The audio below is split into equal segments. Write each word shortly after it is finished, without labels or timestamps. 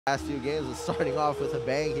Last few games is starting off with a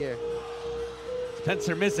bang here.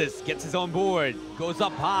 Spencer misses, gets his own board, goes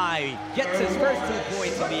up high, gets his first 2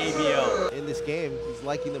 points in the ABL. In this game, he's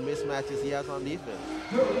liking the mismatches he has on defense.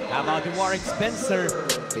 How about Dewarick Spencer?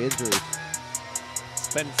 Injuries.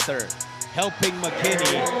 Spencer helping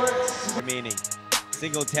McKinney. Remaining.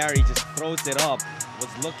 Singletary just throws it up.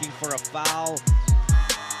 Was looking for a foul.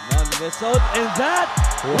 None whistled, and that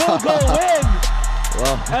will go in.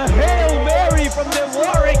 A Hail Mary from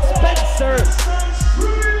Dewarick Spencer.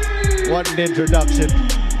 What an introduction.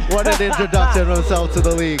 What an introduction himself to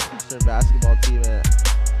the league. ASEAN basketball team, and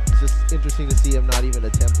it's just interesting to see him not even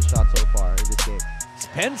attempt a shot so far in this game.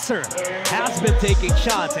 Spencer has been taking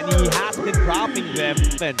shots, and he has been dropping them.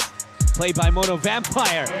 Played by Mono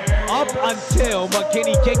Vampire, up until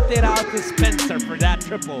McKinney kicked it out to Spencer for that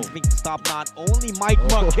triple. To stop not only Mike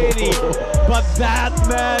McKinney, but that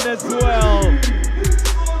man as well.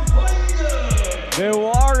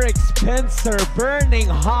 Dewarick Spencer burning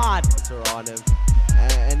hot. On him.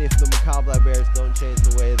 And if the Macau Black Bears don't change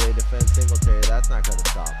the way they defend Singletary, that's not going to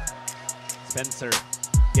stop. Spencer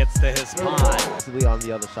gets to his spot. On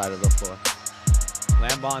the other side of the floor.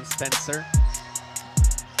 Lambon Spencer.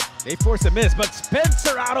 They force a miss, but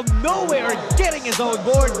Spencer out of nowhere getting his own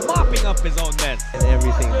board, mopping up his own mess. And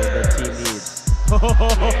everything that the team needs.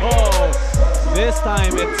 This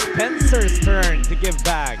time it's Spencer's turn to give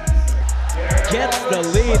back. Gets the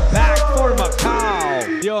lead back for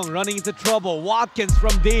Macau. Young running into trouble. Watkins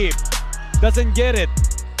from deep. Doesn't get it.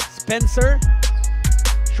 Spencer.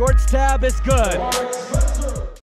 Short stab is good.